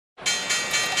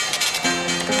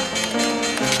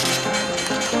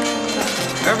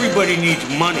Everybody needs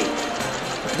money.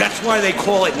 That's why they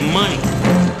call it money.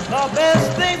 The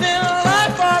best things in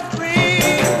life are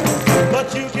free,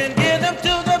 but you can give them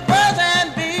to the birds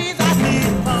and bees. I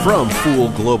need money. From Fool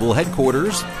Global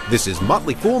Headquarters, this is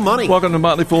Motley Fool Money. Welcome to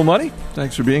Motley Fool Money.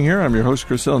 Thanks for being here. I'm your host,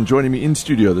 Chris Hill, and joining me in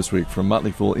studio this week from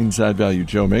Motley Fool Inside Value,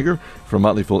 Joe Mager, from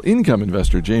Motley Fool Income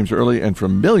Investor, James Early, and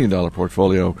from $1 Million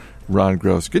Portfolio, Ron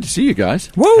Gross. Good to see you guys.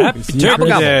 Woo! Happy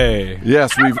Day.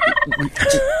 Yes, we've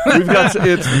got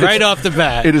it's right off the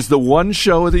bat. It is the one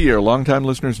show of the year. Longtime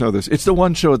listeners know this. It's the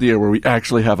one show of the year where we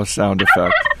actually have a sound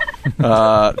effect.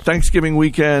 Thanksgiving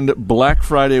weekend, Black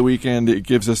Friday weekend, it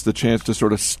gives us the chance to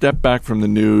sort of step back from the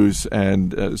news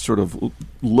and sort of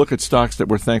look at stocks that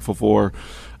we're thankful for,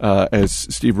 as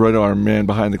Steve Roydo, our man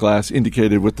behind the glass,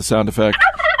 indicated with the sound effect.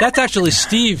 That's actually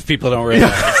Steve, people don't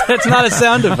realize. That's not a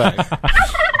sound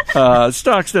effect.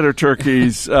 Stocks that are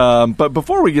turkeys. But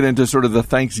before we get into sort of the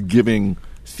Thanksgiving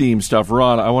theme stuff,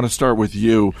 Ron, I want to start with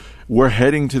you. We're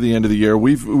heading to the end of the year.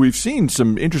 We've seen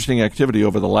some interesting activity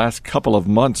over the last couple of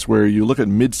months where you look at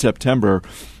mid-September,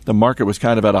 the market was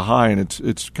kind of at a high, and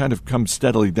it's kind of come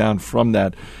steadily down from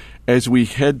that. As we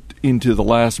head into the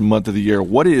last month of the year,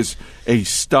 what is a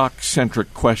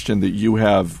stock-centric question that you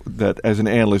have that, as an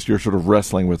analyst, you're sort of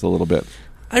wrestling with a little bit?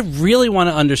 I really want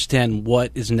to understand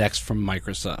what is next from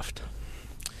Microsoft.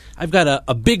 I've got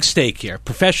a big stake here,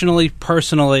 professionally,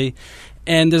 personally,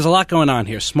 and there's a lot going on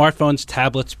here. Smartphones,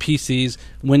 tablets, PCs,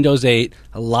 Windows 8,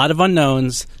 a lot of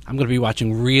unknowns. I'm going to be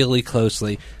watching really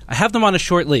closely. I have them on a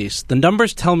short lease. The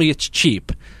numbers tell me it's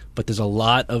cheap, but there's a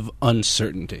lot of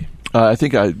uncertainty. I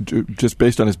think just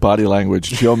based on his body language,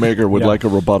 Joe Mager would like a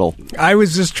rebuttal. I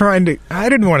was just trying to... I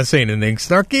didn't want to say anything,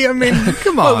 Snarky. I mean,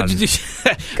 come on.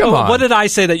 Come on. What did I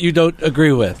say that you don't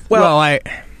agree with? Well, I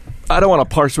don't want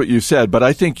to parse what you said, but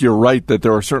I think you're right that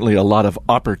there are certainly a lot of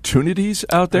opportunities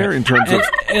out there in terms of...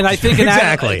 And I think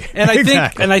exactly. And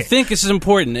I think this is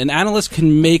important. An analyst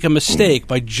can make a mistake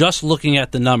by just looking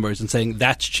at the numbers and saying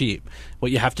that's cheap.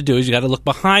 What you have to do is you got to look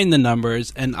behind the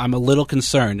numbers, and I'm a little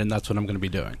concerned, and that's what I'm going to be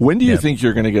doing. When do you think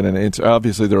you're going to get an answer?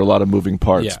 Obviously, there are a lot of moving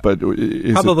parts, but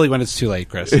probably when it's too late,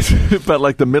 Chris. But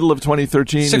like the middle of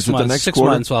 2013, is it the next 6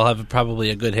 quarter? months, I'll have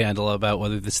probably a good handle about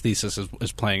whether this thesis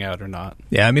is playing out or not.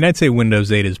 Yeah, I mean, I'd say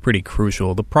Windows 8 is pretty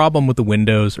crucial. The problem with the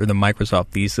Windows or the Microsoft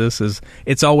thesis is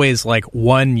it's always like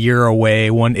 1 year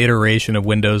away, one iteration of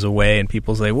Windows away, and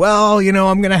people say, well,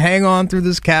 I'm going to hang on through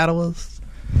this catalyst.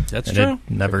 That's true.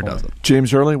 It never does it.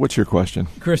 James Early, what's your question?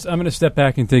 Chris, I'm going to step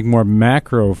back and think more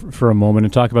macro for a moment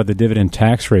and talk about the dividend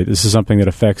tax rate. This is something that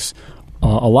affects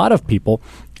a lot of people,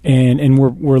 and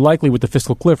we're likely, with the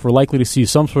fiscal cliff, we're likely to see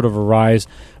some sort of a rise,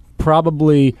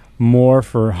 probably more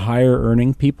for higher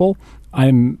earning people.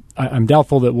 I'm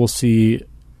doubtful that we'll see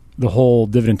the whole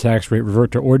dividend tax rate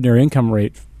revert to ordinary income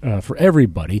rate for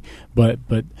everybody, but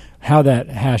how that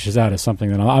hashes out is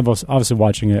something that I'm obviously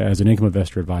watching as an income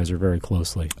investor advisor very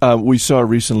closely. We saw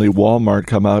recently Walmart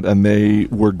come out, and they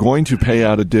were going to pay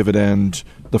out a dividend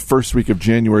the first week of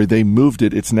January. They moved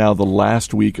it. It's now the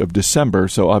last week of December,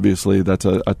 so obviously that's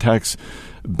a tax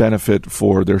benefit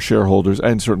for their shareholders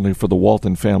and certainly for the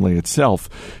Walton family itself.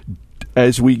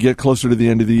 As we get closer to the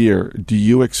end of the year, do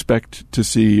you expect to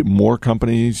see more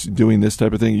companies doing this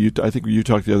type of thing? I think you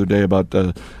talked the other day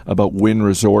about Wynn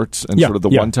Resorts and sort of the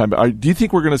one-time. Do you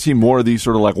think we're going to see more of these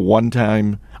sort of like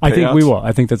one-time payouts? I think we will.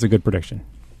 I think that's a good prediction.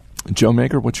 Joe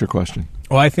Mager, what's your question?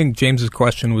 Well, I think James's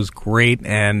question was great,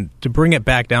 and to bring it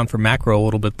back down for macro a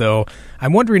little bit, though,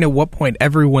 I'm wondering at what point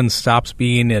everyone stops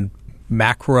being a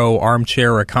macro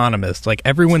armchair economist. Like,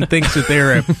 everyone thinks that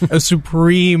they're a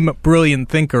supreme brilliant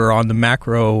thinker on the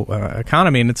macro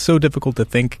economy, and it's so difficult to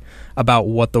think about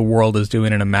what the world is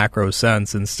doing in a macro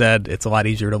sense. Instead, it's a lot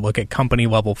easier to look at company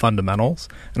level fundamentals,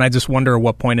 and I just wonder at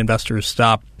what point investors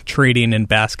stop trading in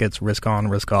baskets, risk on,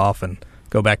 risk off, and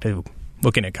go back to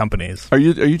looking at companies. Are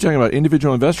you talking about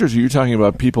individual investors, or are you talking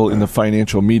about people in the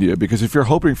financial media? Because if you're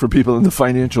hoping for people in the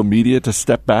financial media to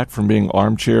step back from being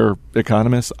armchair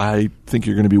economists, I think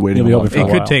you're going to be waiting a while. It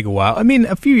could take a while. I mean,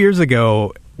 a few years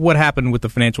ago, what happened with the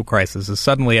financial crisis is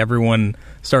suddenly everyone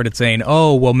started saying,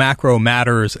 oh, well, macro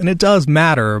matters, and it does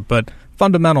matter, but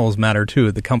fundamentals matter too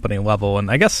at the company level. And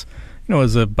I guess,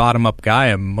 as a bottom-up guy,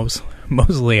 I'm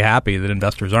mostly happy that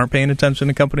investors aren't paying attention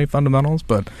to company fundamentals,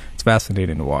 but it's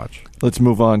fascinating to watch. Let's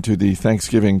move on to the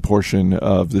Thanksgiving portion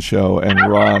of the show. And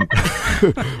Ron,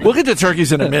 we'll get to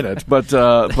turkeys in a minute,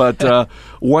 but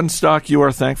one stock you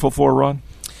are thankful for, Ron?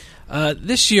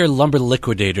 This year, Lumber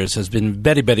Liquidators has been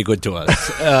very, very good to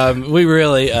us. We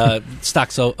really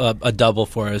stock's a double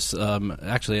for us,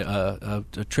 actually a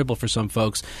triple for some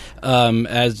folks.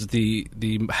 As the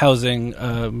housing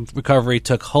recovery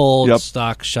took hold,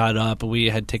 stock shot up. We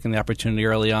had taken the opportunity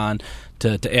early on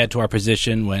to add to our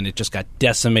position when it just got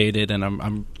decimated, and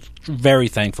I'm very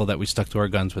thankful that we stuck to our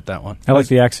guns with that one. I like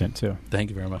the accent, too.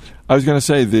 Thank you very much. I was going to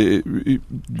say,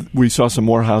 we saw some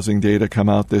more housing data come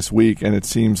out this week, and it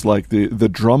seems like the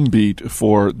drumbeat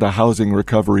for the housing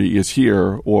recovery is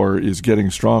here or is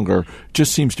getting stronger.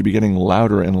 Just seems to be getting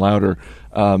louder and louder.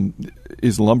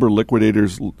 Is Lumber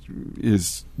Liquidators,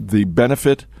 is the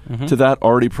benefit to that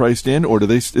already priced in, or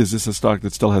is this a stock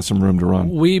that still has some room to run?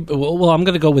 Well, I'm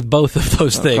going to go with both of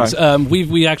those things. Okay.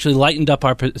 We actually lightened up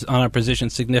on our position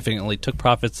significantly, took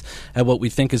profits at what we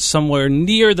think is somewhere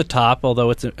near the top,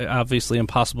 although it's obviously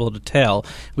impossible to tell.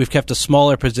 We've kept a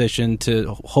smaller position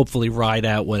to hopefully ride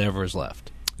out whatever is left.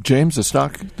 James, a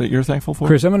stock that you're thankful for?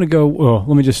 Chris, I'm going to go, well,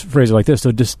 let me just phrase it like this.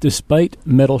 So despite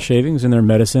metal shavings in their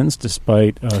medicines,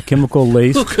 despite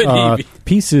chemical-laced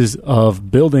pieces of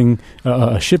building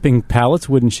shipping pallets,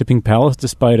 wooden shipping pallets,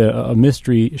 despite a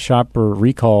mystery shopper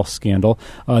recall scandal,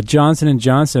 Johnson &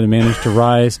 Johnson managed to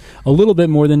rise a little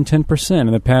bit more than 10% in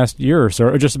the past year or so,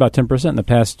 or just about 10% in the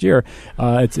past year.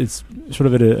 It's sort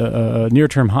of at a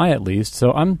near-term high at least.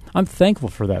 So I'm thankful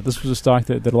for that. This was a stock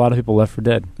that a lot of people left for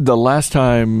dead. The last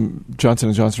time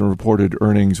Johnson & Johnson reported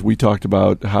earnings, we talked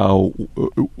about how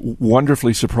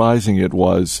wonderfully surprising it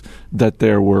was that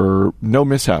there were no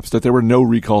mishaps, that there were no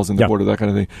recalls in the quarter, that kind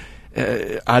of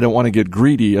thing. I don't want to get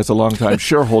greedy as a longtime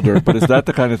shareholder, but is that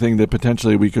the kind of thing that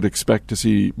potentially we could expect to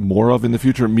see more of in the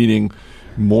future, meaning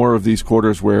more of these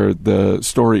quarters where the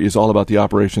story is all about the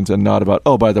operations and not about,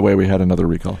 oh, by the way, we had another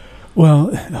recall?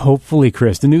 Well, hopefully,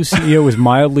 Chris. The new CEO was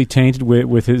mildly tainted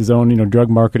with his own, drug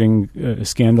marketing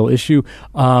scandal issue.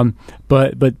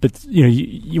 But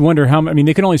you wonder how. I mean,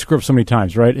 they can only screw up so many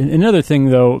times, right? And another thing,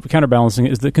 though, counterbalancing,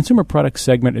 is the consumer product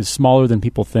segment is smaller than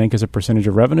people think as a percentage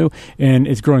of revenue, and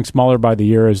it's growing smaller by the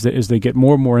year as they get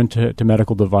more and more into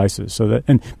medical devices. So that,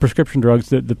 and prescription drugs,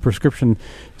 the prescription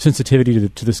sensitivity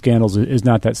to the scandals is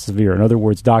not that severe. In other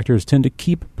words, doctors tend to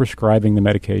keep prescribing the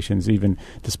medications even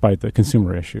despite the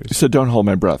consumer issues. So don't hold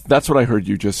my breath. That's what I heard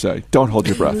you just say. Don't hold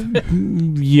your breath.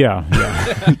 Yeah.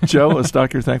 Joe, a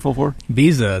stock you're thankful for?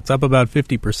 Visa. It's up about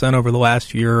 50% over the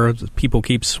last year. People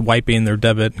keep swiping their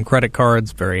debit and credit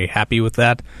cards. Very happy with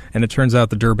that. And it turns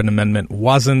out the Durbin Amendment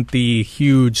wasn't the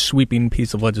huge sweeping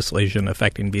piece of legislation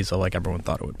affecting Visa like everyone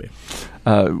thought it would be.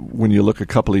 When you look a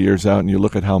couple of years out and you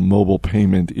look at how mobile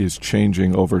payment is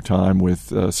changing over time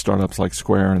with startups like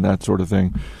Square and that sort of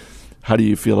thing, how do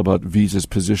you feel about Visa's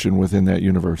position within that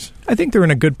universe? I think they're in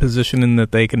a good position in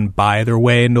that they can buy their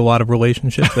way into a lot of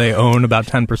relationships. They own about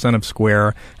 10% of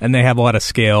Square, and they have a lot of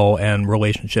scale and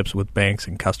relationships with banks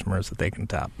and customers that they can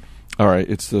tap. All right,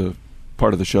 it's the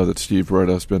part of the show that Steve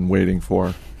Roda's been waiting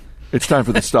for. It's time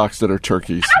for the stocks that are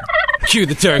turkeys. Cue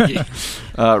the turkey.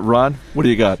 Ron, what do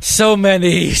you got? So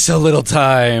many, so little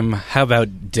time. How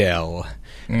about Dell?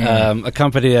 A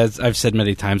company, as I've said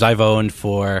many times, I've owned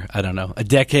for, a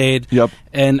decade. Yep.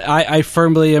 And I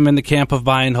firmly am in the camp of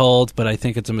buy and hold, but I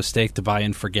think it's a mistake to buy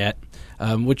and forget,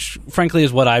 which frankly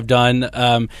is what I've done.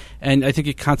 And I think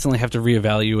you constantly have to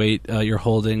reevaluate your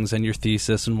holdings and your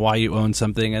thesis and why you own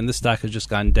something. And the stock has just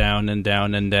gone down and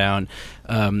down and down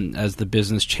as the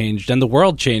business changed and the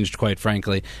world changed, quite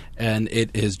frankly. And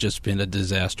it has just been a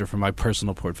disaster for my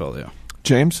personal portfolio.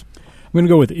 James? I'm going to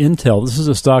go with Intel. This is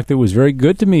a stock that was very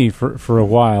good to me for a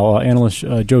while. Analyst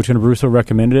Joe Tenebruso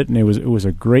recommended it, and it was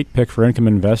a great pick for income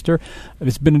investor.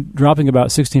 It's been dropping about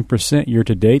 16% year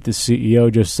to date. The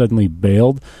CEO just suddenly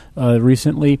bailed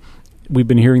recently. We've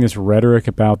been hearing this rhetoric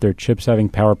about their chips having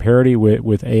power parity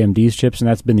with AMD's chips, and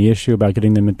that's been the issue about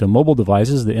getting them into mobile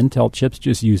devices. The Intel chips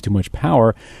just use too much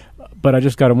power. But I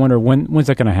just got to wonder, when's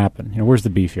that going to happen? Where's the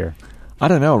beef here? I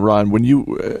don't know, Ron. When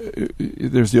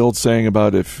there's the old saying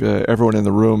about if everyone in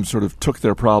the room sort of took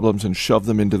their problems and shoved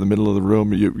them into the middle of the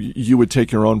room, you would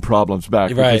take your own problems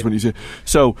back. Right. Because when you say,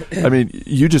 so, I mean,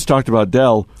 you just talked about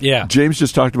Dell. Yeah. James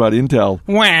just talked about Intel.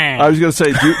 Wah. I was going to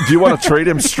say, do you want to trade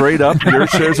him straight up your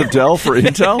shares of Dell for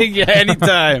Intel? Yeah,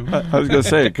 anytime. I was going to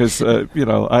say it because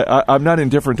I'm not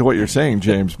indifferent to what you're saying,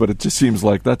 James, but it just seems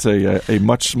like that's a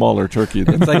much smaller turkey.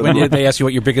 It's like when they ask you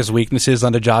what your biggest weakness is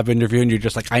on a job interview, and you're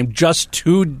just like, I'm just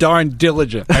too darn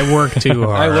diligent. I work too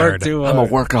hard. I'm a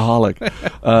workaholic.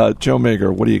 Joe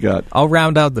Mager, what do you got? I'll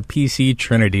round out the PC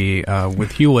trinity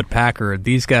with Hewlett-Packard.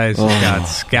 These guys got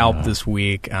scalped this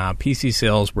week. PC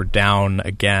sales were down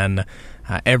again.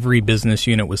 Every business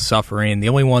unit was suffering. The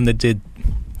only one that did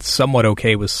somewhat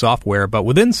okay with software, but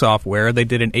within software, they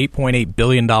did an $8.8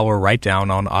 billion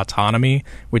write-down on Autonomy,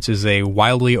 which is a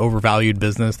wildly overvalued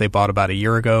business they bought about a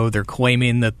year ago. They're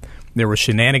claiming that there were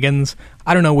shenanigans.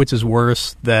 I don't know which is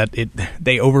worse, that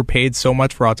they overpaid so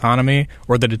much for Autonomy,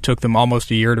 or that it took them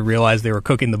almost a year to realize they were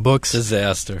cooking the books.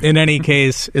 Disaster. In any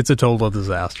case, it's a total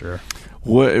disaster.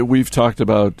 We've talked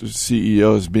about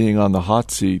CEOs being on the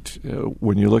hot seat.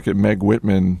 When you look at Meg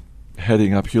Whitman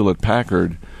heading up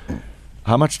Hewlett-Packard,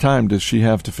 how much time does she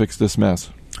have to fix this mess?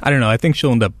 I don't know. I think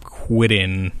she'll end up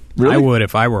quitting. Really? I would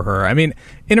if I were her. I mean,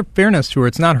 in fairness to her,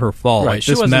 it's not her fault. Right. Like,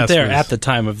 She this wasn't mess there was- at the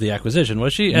time of the acquisition,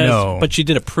 was she? No. But she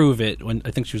did approve it when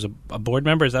I think she was a board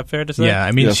member. Is that fair to say? Yeah,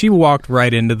 I mean, Yes. she walked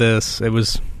right into this. It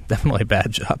was definitely a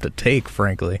bad job to take,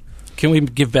 frankly. Can we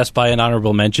give Best Buy an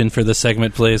honorable mention for this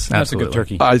segment, please? That's a Absolutely. good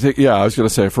turkey. I think, I was going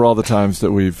to say, for all the times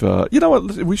that we've, you know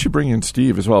what, we should bring in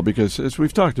Steve as well, because as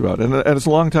we've talked about, and as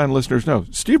longtime listeners know,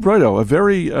 Steve Broido,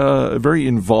 a very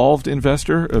involved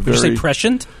investor. Did you say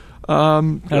prescient? I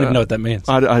don't even know what that means.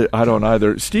 I don't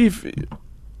either. Steve,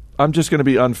 I'm just going to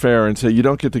be unfair and say you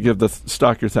don't get to give the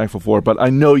stock you're thankful for, but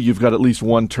I know you've got at least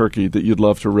one turkey that you'd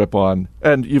love to rip on,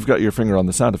 and you've got your finger on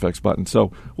the sound effects button.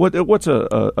 So what's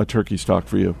a turkey stock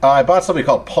for you? I bought something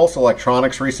called Pulse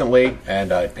Electronics recently,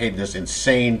 and I paid this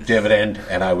insane dividend,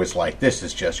 and I was like, this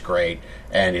is just great,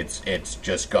 and it's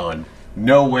just gone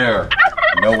nowhere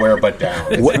but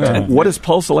down. What does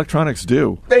Pulse Electronics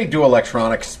do? They do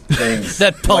electronics things.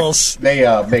 That Pulse. They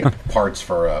make parts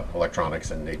for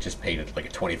electronics, and they just paid it like a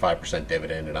 25%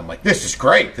 dividend, and I'm like, this is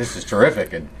great, this is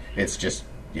terrific, and it's just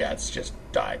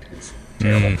died. It's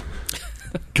terrible.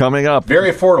 Coming up.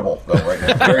 Very affordable, though, right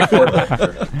now. Very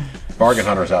affordable. For bargain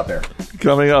hunters out there.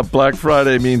 Coming up, Black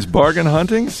Friday means bargain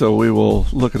hunting, so we will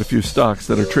look at a few stocks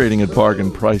that are trading at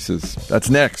bargain prices. That's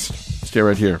next. Stay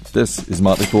right here. This is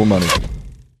Motley Fool Money.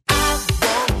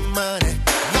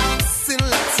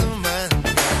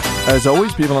 As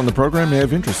always, people on the program may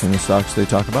have interest in the stocks they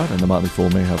talk about, and the Motley Fool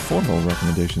may have formal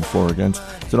recommendations for or against.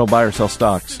 So don't buy or sell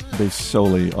stocks based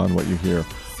solely on what you hear.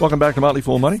 Welcome back to Motley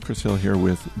Fool Money. Chris Hill here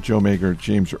with Joe Mager,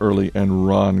 James Early, and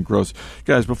Ron Gross.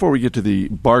 Guys, before we get to the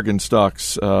bargain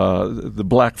stocks, the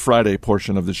Black Friday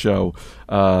portion of the show,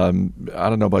 I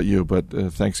don't know about you, but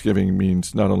Thanksgiving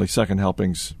means not only second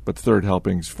helpings, but third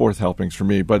helpings, fourth helpings for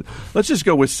me. But let's just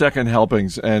go with second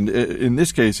helpings. And in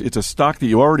this case, it's a stock that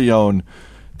you already own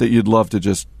that you'd love to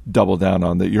just double down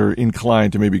on, that you're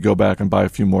inclined to maybe go back and buy a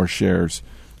few more shares.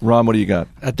 Ron, what do you got?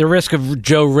 At the risk of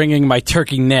Joe wringing my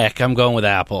turkey neck, I'm going with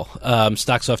Apple.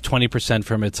 Stock's off 20%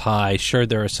 from its high. Sure,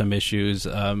 there are some issues.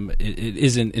 It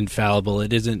isn't infallible.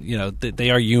 It isn't, they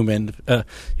are human,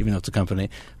 even though it's a company.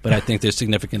 But I think there's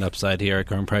significant upside here at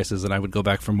current prices, and I would go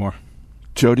back for more.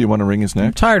 Joe, do you want to wring his I'm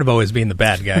neck? tired of always being the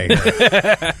bad guy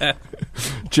here.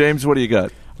 James, what do you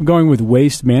got? I'm going with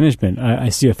Waste Management. I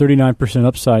see a 39%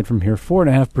 upside from here,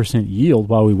 4.5% yield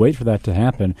while we wait for that to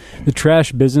happen. The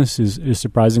trash business is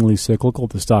surprisingly cyclical.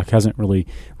 The stock hasn't really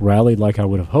rallied like I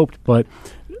would have hoped, but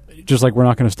just like we're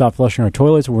not going to stop flushing our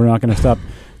toilets, we're not going to stop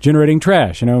generating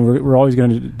trash. We're always going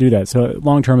to do that. So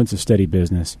long term, it's a steady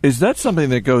business. Is that something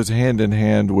that goes hand in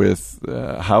hand with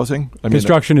housing?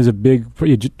 Construction is a big.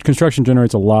 Construction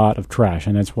generates a lot of trash,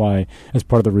 and that's why. That's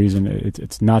part of the reason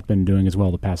it's not been doing as well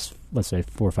the past, let's say,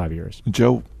 4 or 5 years.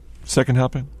 Joe, second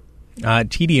helping?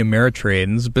 TD Ameritrade,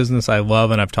 and this is a business I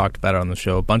love, and I've talked about it on the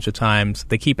show a bunch of times.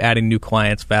 They keep adding new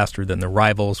clients faster than their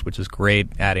rivals, which is great,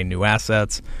 adding new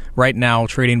assets. Right now,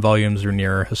 trading volumes are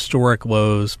near historic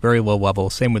lows, very low level,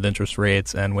 same with interest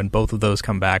rates, and when both of those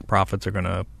come back, profits are going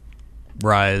to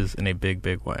rise in a big,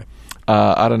 big way.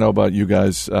 I don't know about you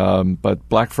guys, but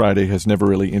Black Friday has never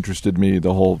really interested me,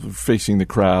 the whole facing the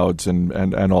crowds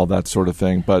and all that sort of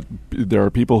thing. But there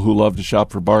are people who love to shop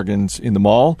for bargains in the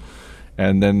mall,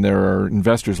 and then there are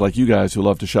investors like you guys who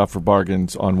love to shop for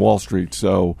bargains on Wall Street.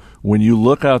 So when you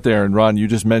look out there, and Ron, you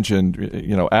just mentioned,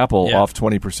 Apple off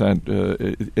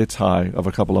 20%, its high of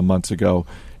a couple of months ago.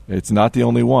 It's not the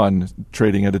only one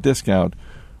trading at a discount.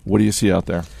 What do you see out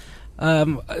there?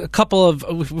 A couple of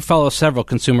we follow several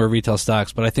consumer retail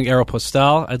stocks, but I think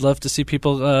Aeropostale. I'd love to see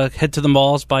people head to the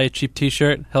malls, buy a cheap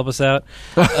T-shirt, help us out.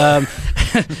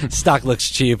 Stock looks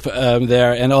cheap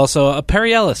there, and also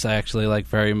Perry Ellis. I actually like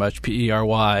very much. Pery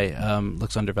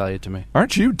looks undervalued to me.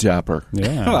 Aren't you dapper?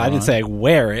 Yeah, Well, I didn't say I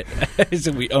wear it. I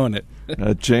said we own it.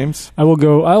 James?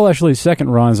 I'll actually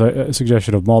second Ron's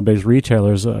suggestion of mall-based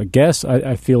retailers. Guess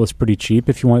I feel is pretty cheap.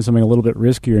 If you want something a little bit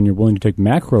riskier and you're willing to take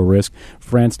macro risk,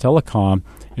 France Telecom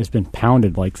has been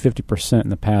pounded like 50% in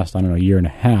the past, year and a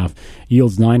half.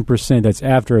 Yields 9%. That's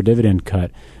after a dividend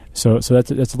cut. So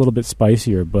that's a little bit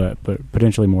spicier, but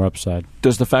potentially more upside.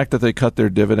 Does the fact that they cut their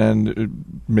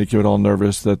dividend make you at all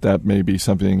nervous that may be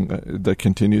something that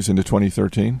continues into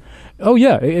 2013? Oh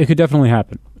yeah, it could definitely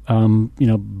happen.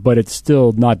 But it's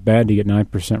still not bad to get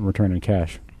 9% return in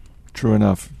cash. True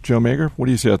enough. Joe Mager, what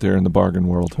do you see out there in the bargain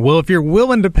world? Well, if you're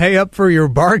willing to pay up for your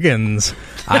bargains,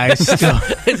 I still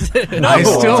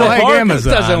like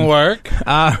Amazon. It doesn't work.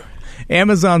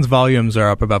 Amazon's volumes are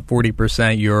up about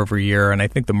 40% year over year, and I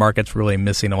think the market's really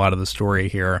missing a lot of the story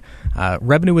here.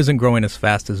 Revenue isn't growing as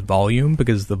fast as volume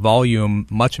because the volume,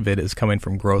 much of it is coming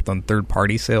from growth on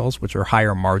third-party sales, which are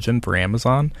higher margin for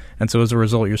Amazon. And so as a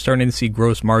result, you're starting to see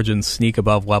gross margins sneak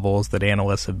above levels that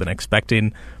analysts have been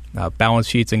expecting. Balance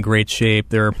sheet's in great shape.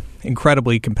 They're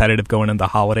incredibly competitive going into the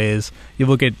holidays. You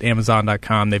look at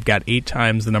Amazon.com, they've got 8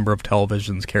 times the number of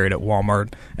televisions carried at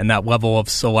Walmart, and that level of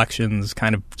selections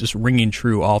kind of just ringing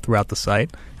true all throughout the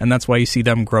site. And that's why you see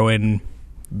them growing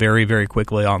very, very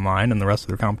quickly online and the rest of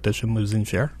their competition losing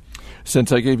share.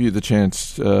 Since I gave you the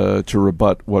chance to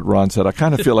rebut what Ron said, I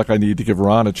kind of feel like I need to give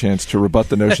Ron a chance to rebut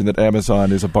the notion that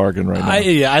Amazon is a bargain right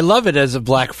now. I love it as a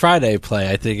Black Friday play,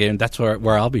 I think, and that's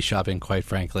where I'll be shopping, quite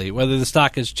frankly. Whether the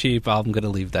stock is cheap, I'm going to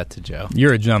leave that to Joe.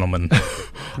 You're a gentleman.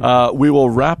 We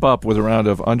will wrap up with a round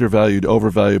of undervalued,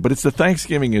 overvalued, but it's the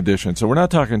Thanksgiving edition, so we're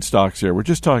not talking stocks here. We're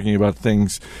just talking about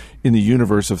things in the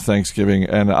universe of Thanksgiving,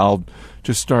 and I'll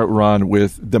just start, Ron,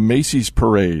 with the Macy's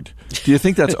Parade. Do you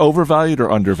think that's overvalued or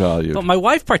undervalued? Well, my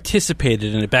wife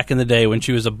participated in it back in the day when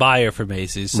she was a buyer for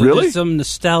Macy's. So really? There's some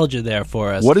nostalgia there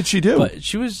for us. What did she do? But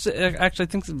she was actually, I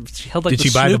think she held like Did the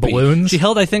she buy Snoopy. the balloons? She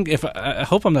held, I think, I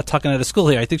hope I'm not talking out of school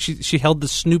here. I think she held the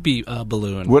Snoopy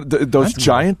balloon. What, those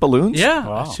giant balloons? Yeah,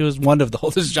 Wow. She was one of the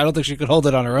holders. I don't think she could hold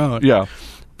it on her own. Yeah.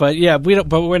 But yeah, we don't.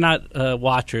 But we're not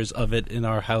watchers of it in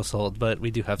our household. But we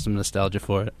do have some nostalgia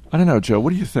for it. I don't know, Joe.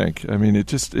 What do you think? I mean, it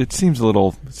seems a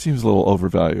little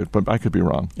overvalued, but I could be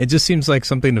wrong. It just seems like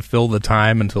something to fill the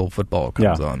time until football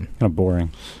comes on. Kind of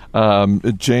boring.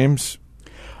 James,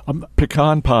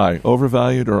 pecan pie,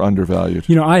 overvalued or undervalued?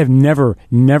 I have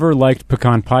never liked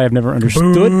pecan pie. I've never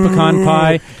understood pecan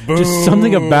pie. Just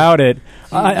something about it.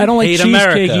 I don't like Hate cheesecake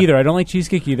America. either. I don't like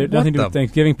cheesecake either. Nothing to do with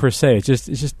Thanksgiving per se. It's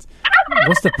just.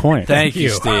 What's the point? Thank you,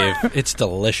 Steve. It's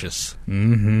delicious. I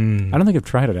don't think I've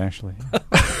tried it actually.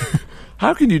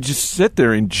 How can you just sit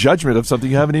there in judgment of something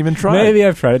you haven't even tried? Maybe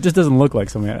I've tried it. It just doesn't look like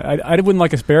something. I wouldn't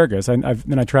like asparagus. Then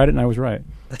I tried it and I was right.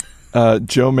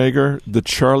 Joe Mager, the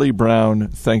Charlie Brown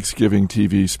Thanksgiving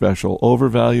TV special,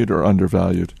 overvalued or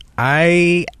undervalued?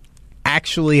 I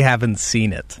actually haven't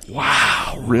seen it.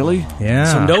 Wow, really? Yeah.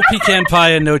 So no pecan pie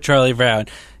and no Charlie Brown.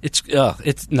 It's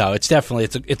definitely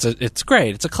it's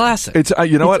great. It's a classic. It's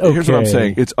you know what? It's Here's what I'm okay.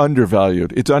 saying. It's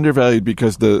undervalued. It's undervalued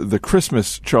because the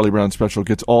Christmas Charlie Brown special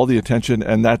gets all the attention,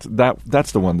 and that's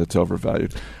the one that's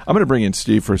overvalued. I'm going to bring in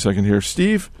Steve for a second here.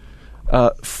 Steve,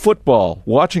 football,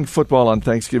 watching football on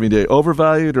Thanksgiving Day,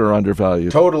 overvalued or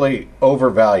undervalued? Totally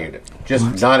overvalued.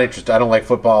 Just not interested. I don't like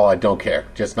football. I don't care.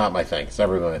 Just not my thing. It's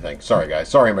never been my thing. Sorry, guys.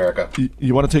 Sorry, America.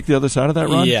 You want to take the other side of that,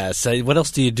 Ron? Yes. What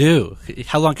else do you do?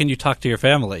 How long can you talk to your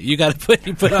family? You got to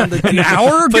put on the TV, An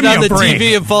hour? put Give me on a the break.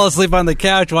 TV and fall asleep on the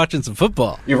couch watching some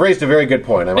football. You've raised a very good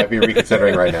point. I might be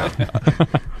reconsidering right now.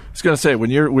 I was going to say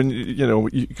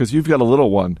because you've got a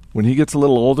little one. When he gets a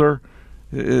little older,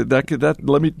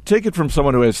 let me take it from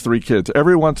someone who has 3 kids.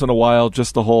 Every once in a while,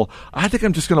 just the whole, I think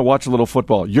I'm just going to watch a little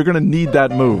football. You're going to need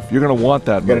that move. You're going to want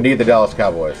that move. You're going to need the Dallas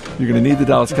Cowboys. You're going to need the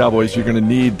Dallas Cowboys. You're going to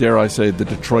need, dare I say, the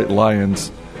Detroit Lions.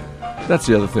 That's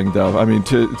the other thing, though. I mean,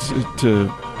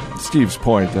 to Steve's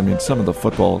point, I mean, some of the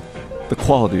football, the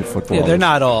quality of football. Yeah, they're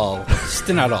not all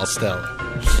stellar.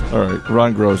 All right,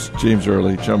 Ron Gross, James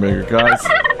Early, Joe Mager. Guys,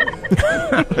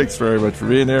 thanks very much for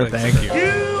being here. Thank you.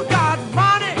 You got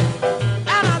money, and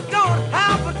I don't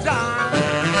have a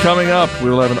dime. Coming up, we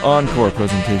will have an encore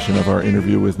presentation of our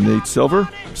interview with Nate Silver.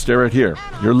 Stay right here.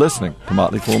 You're listening to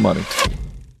Motley Fool Money.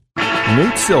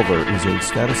 Nate Silver is a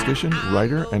statistician,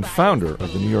 writer, and founder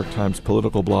of the New York Times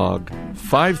political blog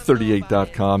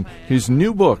 538.com. His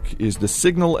new book is The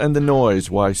Signal and the Noise,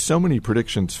 Why So Many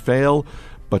Predictions Fail,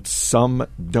 but Some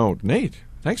Don't. Nate,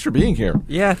 thanks for being here.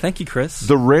 Yeah, thank you, Chris.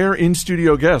 The rare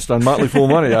in-studio guest on Motley Fool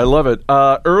Money. I love it.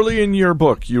 Early in your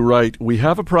book, you write, we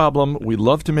have a problem, we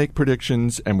love to make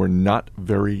predictions, and we're not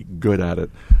very good at it.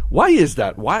 Why is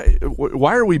that? Why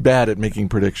are we bad at making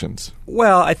predictions?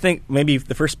 Well, I think maybe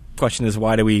the first question is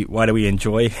why do we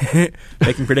enjoy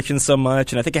making predictions so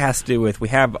much? And I think it has to do with we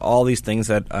have all these things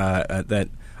that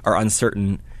are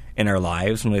uncertain in our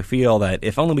lives, and we feel that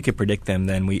if only we could predict them,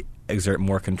 then we exert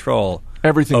more control.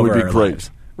 Everything over would be our great.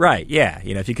 lives. Right, yeah.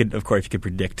 If you could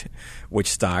predict which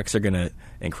stocks are going to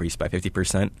increase by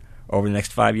 50% over the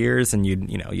next 5 years, and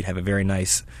you'd have a very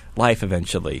nice life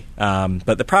eventually.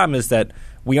 But the problem is that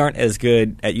we aren't as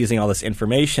good at using all this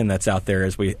information that's out there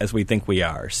as we think we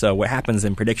are. So what happens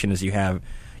in prediction is you have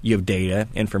data,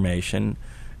 information,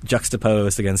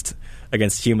 juxtaposed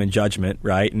against human judgment,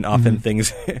 right? And often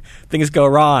things go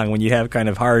wrong when you have kind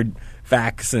of hard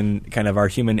facts and kind of our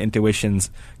human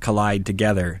intuitions collide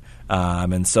together.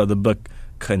 And so the book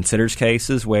considers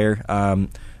cases where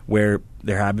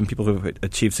there have been people who have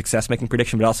achieved success making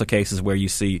prediction, but also cases where you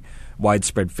see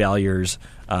widespread failures,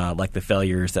 like the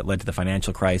failures that led to the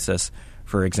financial crisis.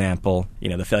 For example,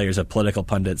 the failures of political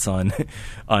pundits on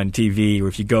TV. Or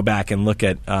if you go back and look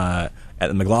at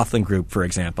the McLaughlin Group, for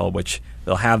example, which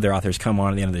they'll have their authors come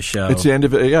on at the end of the show. It's the end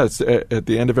of it. Yeah, it's at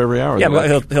the end of every hour. Yeah,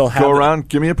 he'll have go around,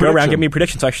 give me a prediction. Go around, give me a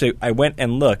prediction. So actually, I went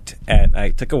and looked at. I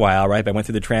took a while, right? But I went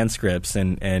through the transcripts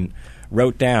and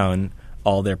wrote down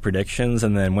all their predictions,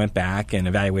 and then went back and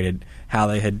evaluated how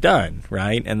they had done,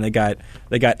 right? And they got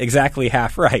exactly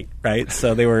half right?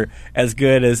 So they were as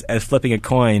good as flipping a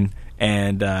coin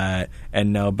and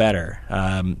no better.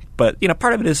 But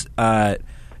part of it is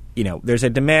there's a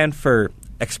demand for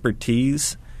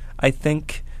expertise. I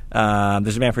think there's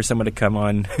a demand for someone to come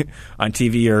on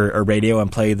TV or radio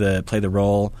and play the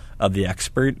role of the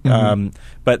expert.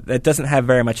 But that doesn't have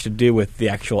very much to do with the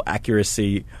actual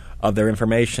accuracy of their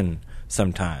information.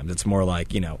 Sometimes it's more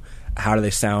like how do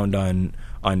they sound on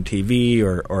TV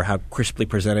or how crisply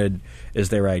presented is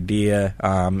their idea,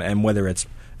 and whether it's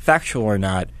factual or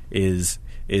not is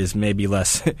maybe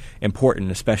less important.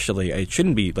 Especially, it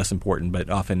shouldn't be less important, but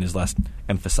often is less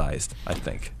emphasized, I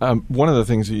think. One of the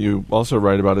things that you also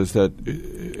write about is that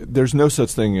there's no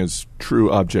such thing as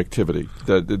true objectivity.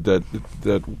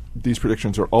 That these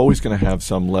predictions are always going to have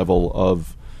some level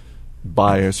of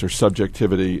bias or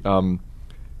subjectivity.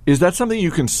 Is that something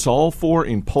you can solve for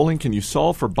in polling? Can you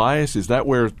solve for bias? Is that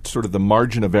where sort of the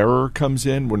margin of error comes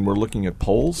in when we're looking at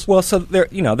polls? Well, so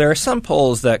there are some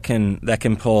polls that can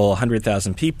poll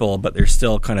 100,000 people, but they're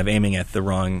still kind of aiming at the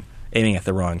wrong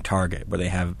target, where they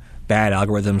have bad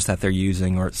algorithms that they're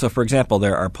using. Or so, for example,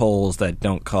 there are polls that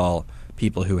don't call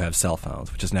people who have cell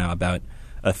phones, which is now about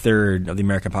a third of the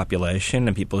American population,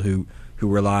 and people who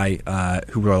rely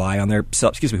on their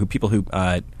people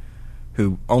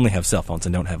who only have cell phones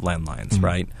and don't have landlines,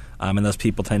 right? And those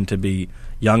people tend to be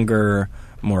younger,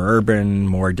 more urban,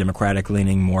 more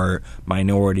Democratic-leaning, more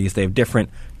minorities. They have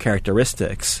different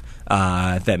characteristics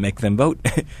that make them vote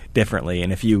differently.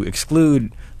 And if you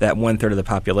exclude that one-third of the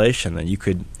population, then you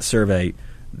could survey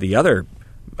the other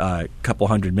couple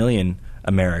 100 million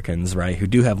Americans, right, who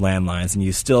do have landlines, and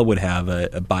you still would have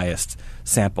a biased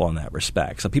sample in that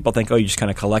respect. So people think, you just kind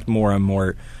of collect more and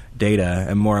more data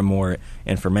and more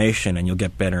information, and you'll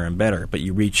get better and better. But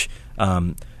you reach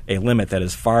a limit that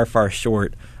is far, far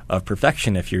short of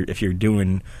perfection if you're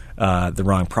doing the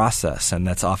wrong process. And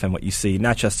that's often what you see,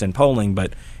 not just in polling,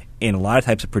 but in a lot of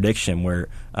types of prediction, where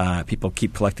people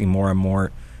keep collecting more and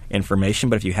more information.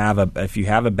 But if you have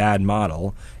a bad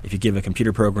model, if you give a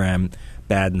computer program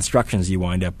bad instructions, you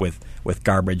wind up with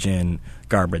garbage in,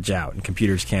 garbage out, and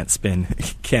computers can't spin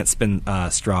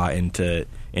straw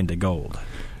into gold.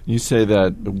 You say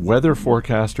that weather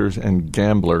forecasters and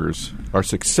gamblers are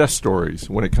success stories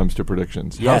when it comes to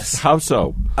predictions. Yes. How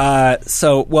so?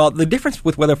 The difference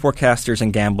with weather forecasters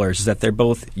and gamblers is that they're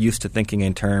both used to thinking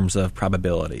in terms of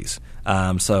probabilities.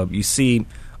 So you see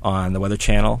on the Weather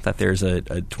Channel that there's a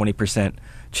 20%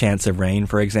 chance of rain,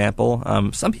 for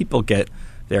example. Some people get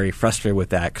very frustrated with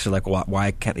that because they're like, well,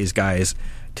 why can't these guys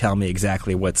tell me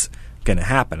exactly what's going to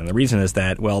happen? And the reason is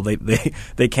that, well,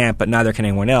 they can't, but neither can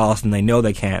anyone else, and they know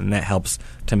they can't, and that helps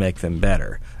to make them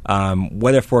better.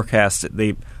 Weather forecasts,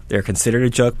 they're considered a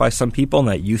joke by some people, and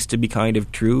that used to be kind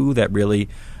of true, that really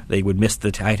they would miss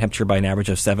the high temperature by an average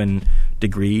of 7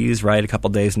 degrees, right, a couple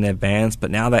days in advance. But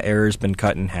now that error's been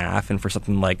cut in half, and for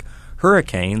something like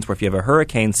hurricanes, where if you have a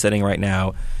hurricane sitting right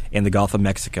now in the Gulf of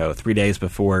Mexico 3 days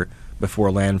before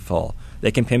landfall,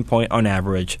 they can pinpoint, on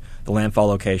average, the landfall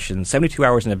location 72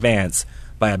 hours in advance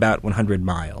by about 100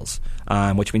 miles,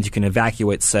 which means you can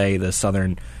evacuate, say, the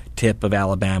southern tip of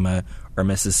Alabama or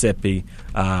Mississippi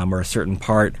or a certain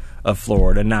part of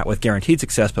Florida, not with guaranteed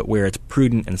success, but where it's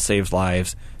prudent and saves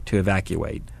lives to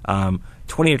evacuate.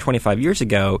 20 or 25 years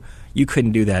ago, you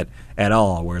couldn't do that at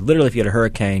all, where literally if you had a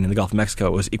hurricane in the Gulf of Mexico,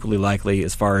 it was equally likely,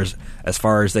 as far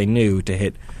as they knew, to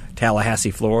hit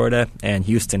Tallahassee, Florida, and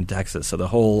Houston, Texas. So the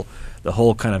whole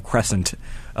kind of crescent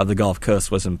of the Gulf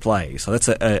Coast was in play. So that's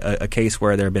a case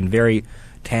where there have been very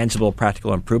tangible,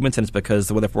 practical improvements, and it's because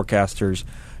the weather forecasters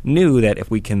knew that if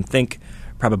we can think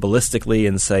probabilistically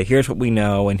and say, here's what we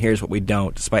know and here's what we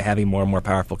don't, despite having more and more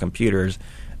powerful computers,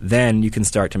 then you can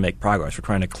start to make progress. We're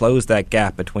trying to close that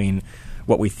gap between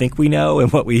what we think we know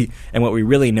and what we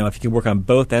really know. If you can work on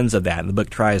both ends of that, and the book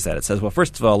tries that. It says, well,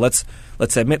 first of all, let's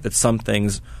admit that some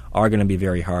things are going to be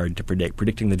very hard to predict.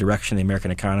 Predicting the direction of the American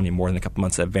economy more than a couple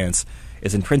months in advance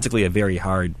is intrinsically a very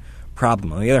hard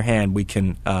problem. On the other hand, we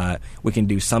can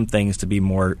do some things to be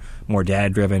more data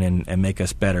driven and make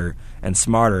us better and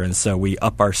smarter. And so we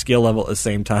up our skill level at the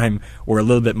same time. We're a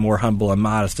little bit more humble and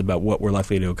modest about what we're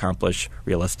likely to accomplish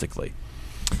realistically.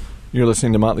 You're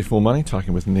listening to Motley Fool Money,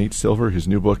 talking with Nate Silver. His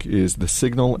new book is The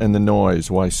Signal and the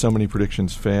Noise, Why So Many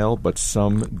Predictions Fail, But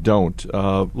Some Don't.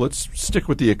 Let's stick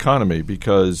with the economy,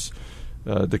 because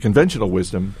the conventional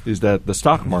wisdom is that the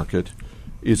stock market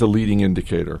is a leading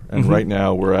indicator. And right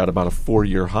now we're at about a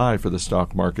 4-year high for the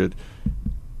stock market.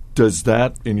 Does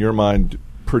that, in your mind,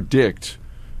 predict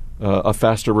a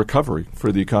faster recovery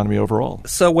for the economy overall?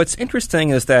 So what's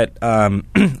interesting is that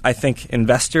I think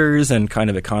investors and kind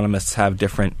of economists have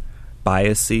different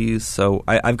biases. So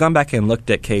I've gone back and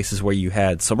looked at cases where you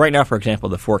had – so right now, for example,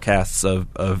 the forecasts of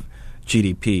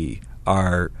GDP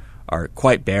are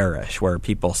quite bearish, where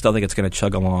people still think it's going to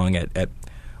chug along at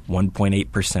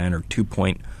 1.8% or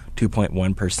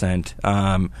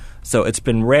 2.1%. So it's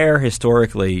been rare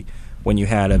historically when you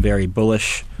had a very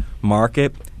bullish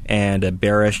market and a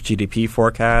bearish GDP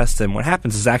forecast. And what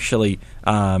happens is actually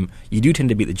you do tend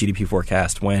to beat the GDP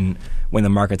forecast when the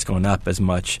market's going up as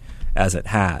much as it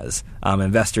has.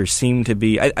 Investors seem to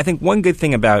be – I think one good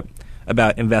thing about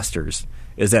investors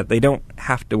is that they don't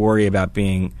have to worry about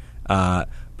being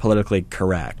politically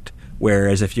correct.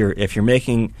 Whereas if you're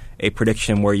making a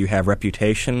prediction where you have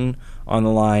reputation on the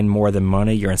line more than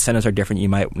money, your incentives are different. You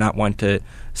might not want to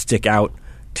stick out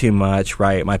too much,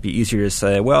 right? It might be easier to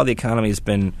say, well, the economy's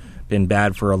been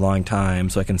bad for a long time,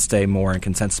 so I can stay more in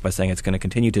consensus by saying it's going to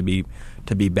continue to be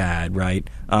bad, right?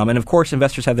 And of course,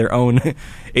 investors have their own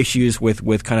issues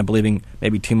with kind of believing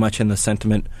maybe too much in the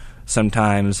sentiment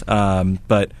sometimes.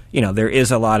 But there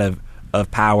is a lot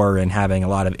of power in having a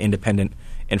lot of independent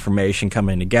information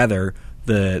coming together.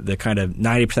 The kind of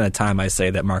 90% of the time I say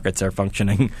that markets are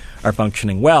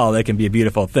functioning well, they can be a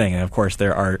beautiful thing. And of course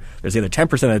there's the other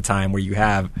 10% of the time where you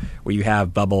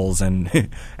have bubbles and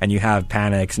and you have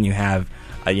panics and you have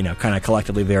kind of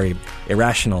collectively very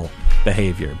irrational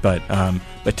behavior. But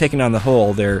taking on the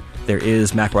whole, there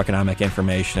is macroeconomic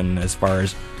information as far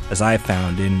as I've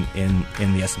found in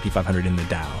the S&P 500 in the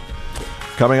Dow.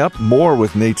 Coming up, more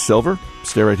with Nate Silver.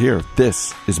 Stay right here.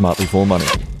 This is Motley Fool Money.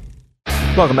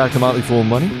 Welcome back to Motley Fool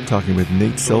Money, talking with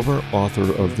Nate Silver,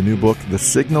 author of the new book, The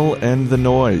Signal and the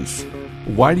Noise.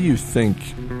 Why do you think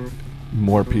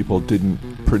more people didn't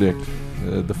predict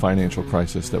the financial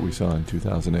crisis that we saw in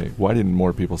 2008? Why didn't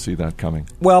more people see that coming?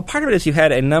 Well, part of it is you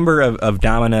had a number of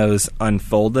dominoes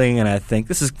unfolding, and I think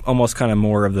this is almost kind of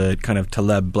more of the kind of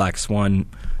Taleb Black Swan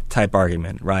type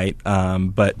argument, right?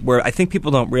 But where I think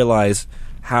people don't realize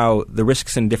how the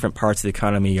risks in different parts of the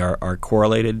economy are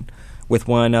correlated with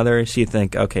one another. So you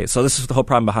think, okay, so this is the whole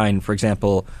problem behind, for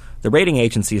example, the rating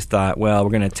agencies thought, well, we're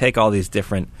going to take all these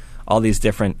different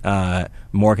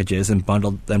mortgages and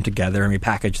bundle them together and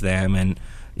repackage them, and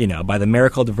by the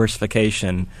miracle of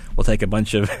diversification, we'll take a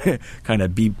bunch of kind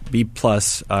of B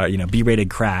plus, B rated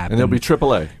crap, and they'll be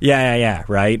AAA. Yeah,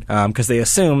 right. Because they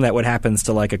assume that what happens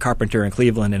to like a carpenter in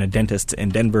Cleveland and a dentist in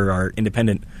Denver are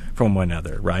independent from one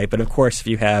another, right? But of course, if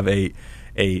you have a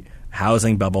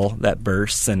housing bubble that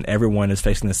bursts and everyone is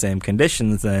facing the same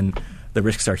conditions, then the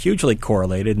risks are hugely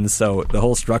correlated, and so the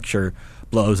whole structure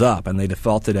blows up, and they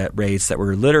defaulted at rates that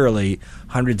were literally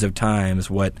hundreds of times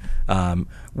what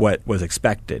was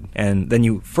expected. And then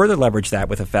you further leverage that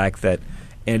with the fact that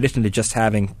in addition to just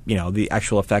having the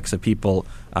actual effects of people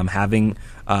having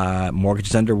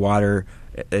mortgages underwater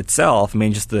itself, I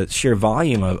mean, just the sheer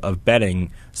volume of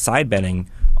betting, side betting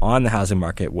on the housing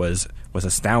market was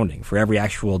astounding. For every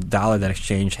actual dollar that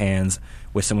exchanged hands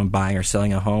with someone buying or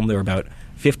selling a home, there were about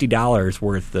 $50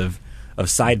 worth of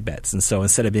side bets. And so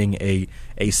instead of being a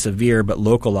severe but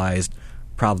localized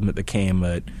problem, it became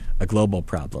a global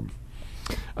problem.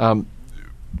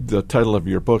 The title of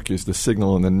your book is The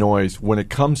Signal and the Noise. When it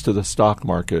comes to the stock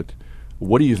market,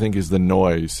 what do you think is the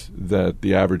noise that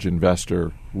the average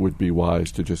investor would be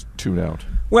wise to just tune out?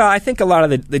 Well, I think a lot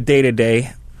of the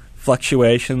day-to-day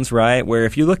fluctuations, right? Where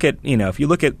if you look at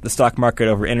the stock market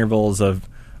over intervals of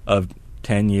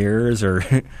 10 years or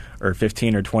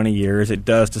 15 or 20 years, it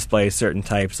does display certain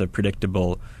types of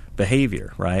predictable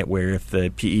behavior, right? Where if the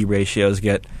PE ratios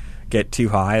get get too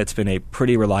high. It's been a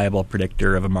pretty reliable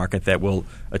predictor of a market that will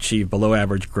achieve below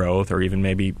average growth or even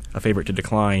maybe a favorite to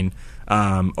decline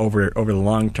over the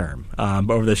long term. But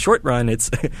over the short run,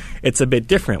 it's a bit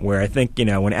different. Where I think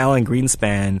when Alan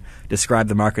Greenspan described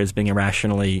the market as being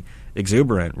irrationally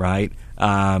exuberant, right?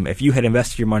 If you had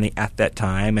invested your money at that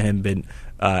time and had been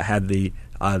had the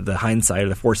hindsight or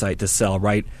the foresight to sell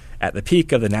right at the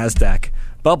peak of the NASDAQ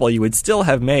bubble, you would still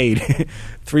have made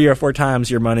 3 or 4 times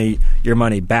your money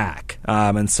back.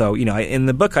 And so, in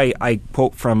the book, I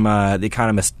quote from the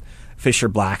economist Fisher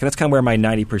Black, and that's kind of where my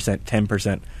 90%,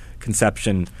 10%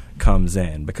 conception comes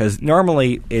in, because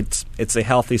normally it's a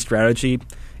healthy strategy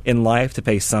in life to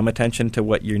pay some attention to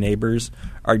what your neighbors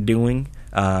are doing.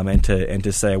 And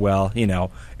to say, well,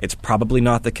 it's probably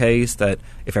not the case that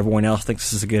if everyone else thinks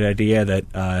this is a good idea,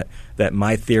 that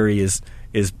my theory is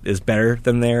better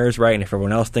than theirs, right? And if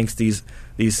everyone else thinks these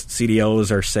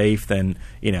CDOs are safe, then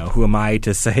who am I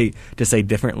to say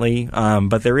differently?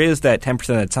 But there is that 10%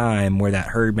 of the time where that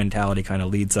herd mentality kind of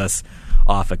leads us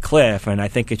off a cliff, and I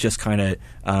think it's just kind of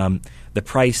the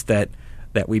price that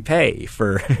we pay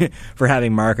for for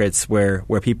having markets where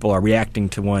people are reacting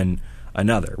to one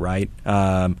another, right?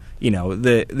 The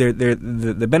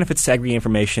benefits to aggregate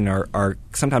information are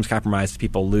sometimes compromised.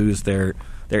 People lose their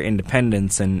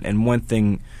independence, and one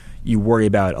thing you worry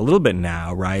about a little bit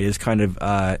now, right, is kind of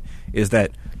is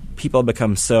that people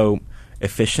become so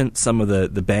efficient, some of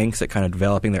the banks at kind of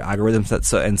developing their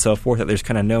algorithms and so forth, that there's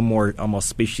kind of no more almost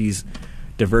species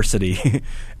diversity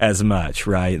as much,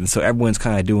 right? And so everyone's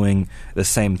kind of doing the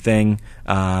same thing,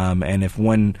 and if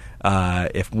one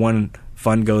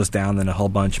fund goes down, then a whole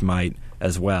bunch might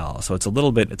as well. So it's a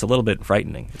little bit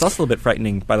frightening. It's also a little bit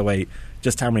frightening, by the way,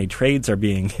 just how many trades are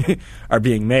being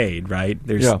made, right?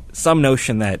 There's some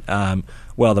notion that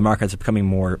the markets are becoming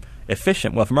more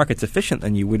efficient. Well, if the market's efficient,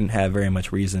 then you wouldn't have very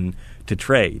much reason to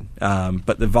trade.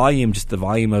 But the volume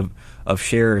of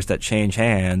shares that change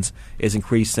hands is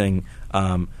increasing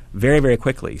very, very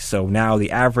quickly. So now the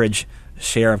average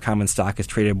share of common stock is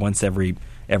traded once every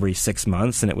 6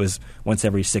 months, and it was once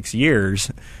every 6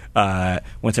 years back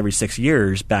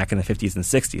in the 50s and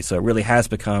 60s. So it really has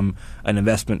become an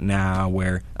investment now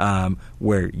where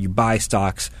you buy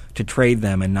stocks to trade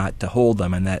them and not to hold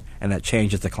them, and that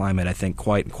changes the climate, I think,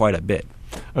 quite a bit.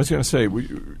 I was going to say,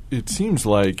 it seems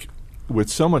like with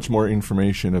so much more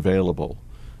information available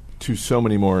to so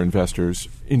many more investors,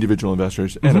 individual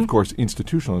investors, and of course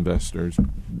institutional investors,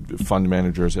 fund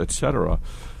managers, etc.,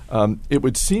 it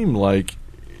would seem like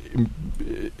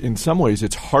in some ways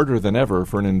it's harder than ever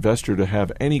for an investor to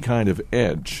have any kind of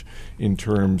edge in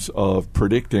terms of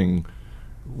predicting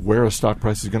where a stock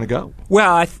price is going to go.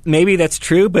 Well, maybe that's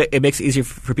true, but it makes it easier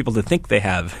for people to think they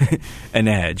have an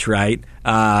edge, right?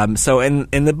 So in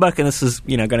the book, and this is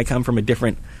going to come from a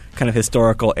different kind of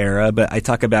historical era, but I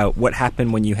talk about what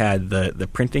happened when you had the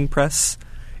printing press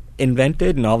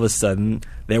invented, and all of a sudden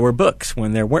there were books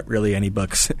when there weren't really any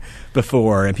books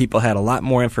before, and people had a lot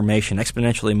more information,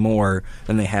 exponentially more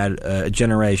than they had a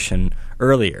generation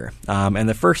earlier. And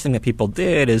the first thing that people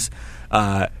did is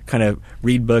kind of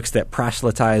read books that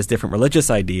proselytized different religious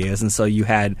ideas, and so you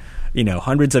had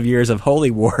hundreds of years of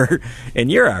holy war in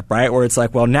Europe, right? Where it's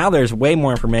like, well, now there's way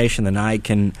more information than I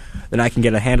can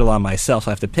get a handle on myself.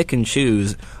 So I have to pick and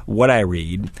choose what I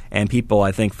read. And people,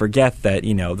 I think, forget that the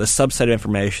subset of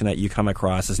information that you come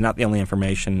across is not the only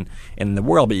information in the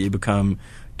world, but you become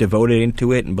devoted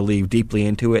into it and believe deeply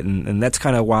into it, and that's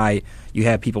kind of why you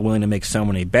have people willing to make so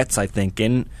many bets, I think,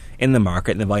 in the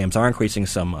market, and the volumes are increasing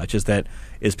so much,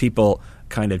 is people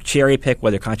kind of cherry pick,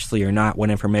 whether consciously or not,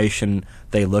 what information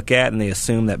they look at, and they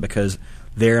assume that because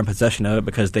they're in possession of it,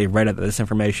 because they read it, that this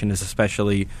information is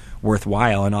especially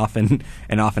worthwhile, and often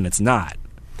it's not.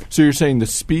 So you're saying the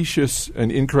specious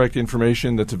and incorrect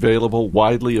information that's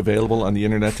widely available on the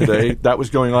internet today, that was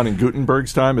going on in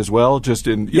Gutenberg's time as well?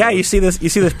 You see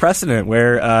this precedent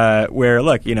where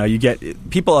look, you get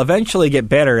people eventually get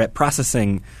better at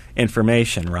processing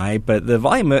information, right? But the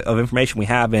volume of information we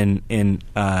have in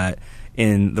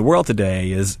the world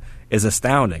today is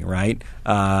astounding, right?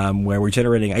 Where we're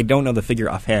generating, I don't know the figure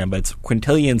offhand, but it's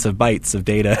quintillions of bytes of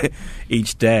data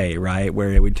each day, right?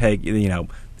 Where it would take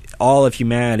all of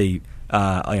humanity,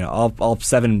 all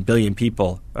 7 billion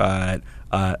people,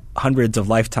 hundreds of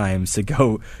lifetimes to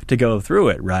go through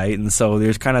it, right? And so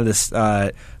there's kind of this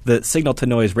the signal to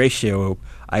noise ratio,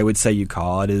 I would say you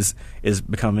call it, is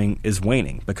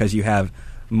waning, because you have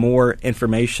more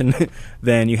information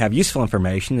than you have useful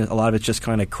information. A lot of it's just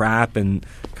kind of crap and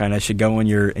kind of should go in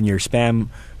your spam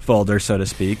folder, so to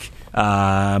speak.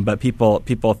 But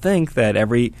people think that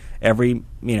every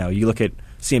you look at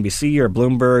CNBC or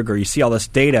Bloomberg, or you see all this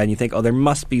data and you think, oh, there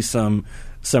must be some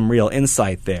real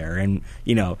insight there. And,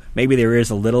 maybe there is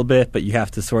a little bit, but you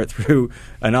have to sort through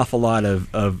an awful lot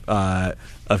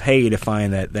of hay to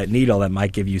find that needle that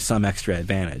might give you some extra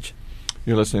advantage.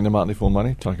 You're listening to Motley Fool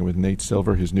Money, talking with Nate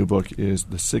Silver. His new book is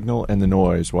The Signal and the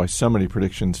Noise, Why So Many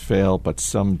Predictions Fail, But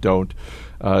Some Don't.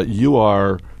 You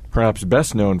are perhaps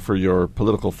best known for your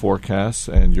political forecasts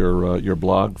and your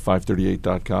blog,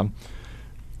 538.com.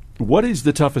 What is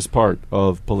the toughest part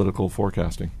of political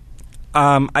forecasting?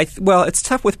 Well, it's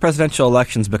tough with presidential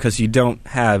elections because you don't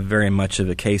have very much of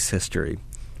a case history,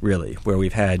 really, where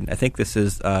we've had, I think this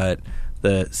is the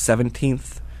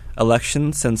 17th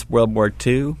election since World War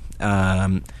II.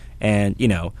 And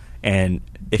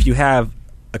if you have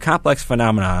a complex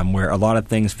phenomenon where a lot of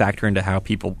things factor into how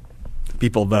people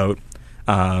vote,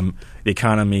 the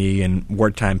economy and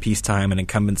wartime, peacetime, and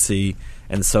incumbency,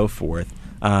 and so forth,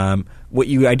 what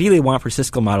you ideally want for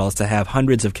statistical models is to have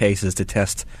hundreds of cases to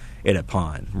test it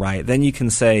upon, right? Then you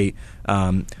can say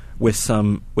with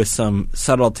some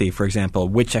subtlety, for example,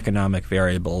 which economic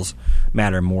variables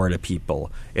matter more to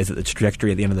people. Is it the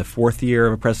trajectory at the end of the fourth year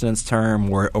of a president's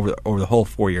term, or over the whole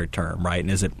 4-year term, right?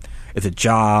 And is it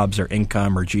jobs or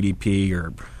income or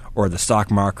GDP or the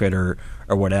stock market or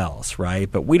what else,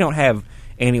 right? But we don't have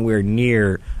anywhere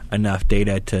near enough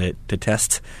data to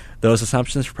test those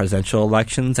assumptions for presidential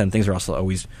elections, and things are also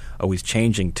always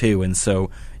changing too. And so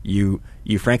you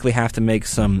frankly have to make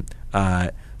some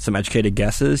educated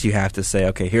guesses. You have to say,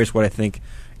 okay, here's what I think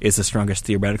is the strongest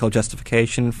theoretical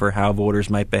justification for how voters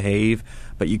might behave,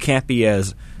 but you can't be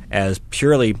as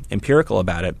purely empirical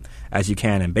about it as you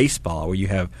can in baseball, where you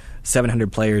have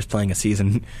 700 players playing a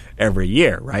season every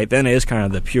year, right? Then it is kind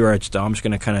of the pure, I'm just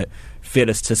going to kind of fit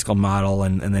a statistical model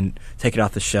and then take it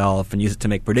off the shelf and use it to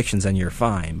make predictions, and you're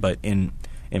fine. But in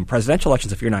presidential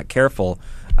elections, if you're not careful,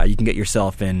 you can get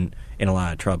yourself in a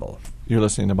lot of trouble. You're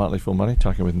listening to Motley Fool Money,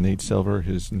 talking with Nate Silver.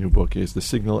 His new book is The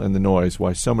Signal and the Noise,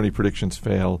 Why So Many Predictions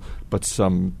Fail, But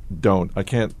Some Don't. I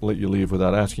can't let you leave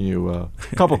without asking you a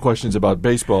couple questions about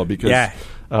baseball, because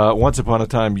once upon a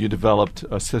time you developed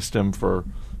a system for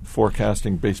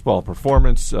forecasting baseball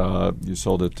performance. You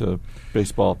sold it to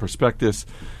Baseball Prospectus.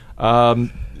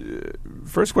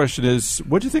 First question is,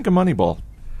 what do you think of Moneyball?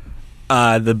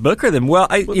 The book or the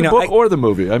book or the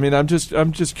movie? I mean, I'm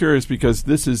just curious, because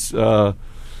this is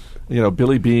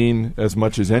Billy Beane, as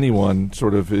much as anyone,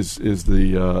 sort of is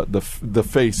the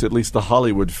face, at least the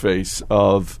Hollywood face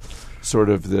of sort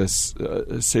of this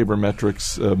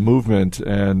sabermetrics movement,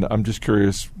 and I'm just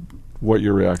curious what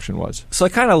your reaction was. So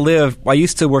I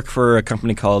used to work for a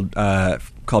company called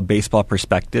Baseball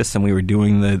Prospectus, and we were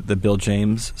doing the Bill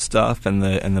James stuff and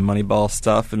the Moneyball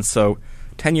stuff. And so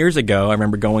 10 years ago, I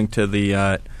remember going to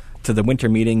the winter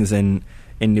meetings in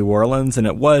New Orleans, and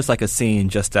it was like a scene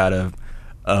just out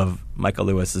of Michael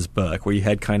Lewis's book, where you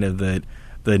had kind of the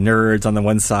nerds on the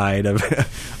one side of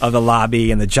the lobby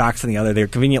and the jocks on the other.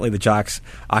 Conveniently, the jocks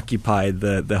occupied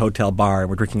the hotel bar and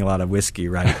were drinking a lot of whiskey,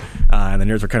 right? And the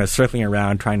nerds were kind of circling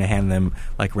around trying to hand them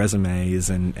like resumes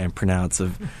and printouts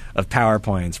of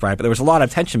PowerPoints, right? But there was a lot of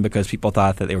tension because people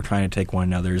thought that they were trying to take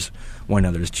one another's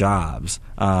jobs.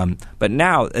 But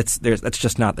now that's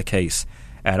just not the case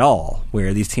at all,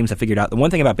 where these teams have figured out. The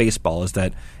one thing about baseball is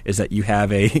that you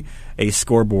have a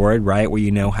scoreboard, right, where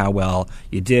you know how well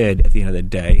you did at the end of the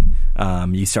day.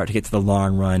 You start to get to the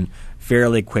long run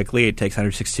fairly quickly. It takes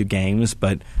 162 games,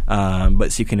 but so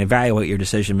you can evaluate your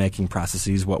decision-making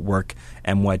processes, what work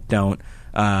and what don't,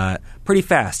 pretty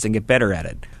fast and get better at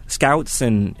it. Scouts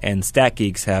and stat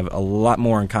geeks have a lot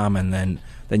more in common than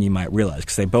you might realize,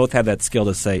 because they both have that skill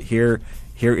to say, here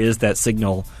is that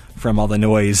signal from all the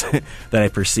noise that I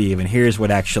perceive, and here's what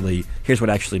actually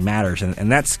matters,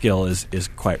 and that skill is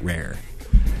quite rare.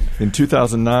 In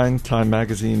 2009, Time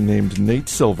magazine named Nate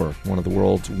Silver one of the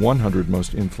world's 100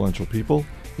 most influential people.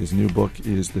 His new book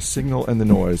is The Signal and the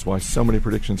Noise, Why So Many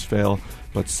Predictions Fail,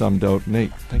 But Some Don't.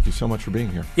 Nate, thank you so much for being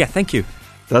here. Yeah, thank you.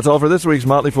 That's all for this week's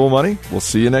Motley Fool Money. We'll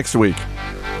see you next week.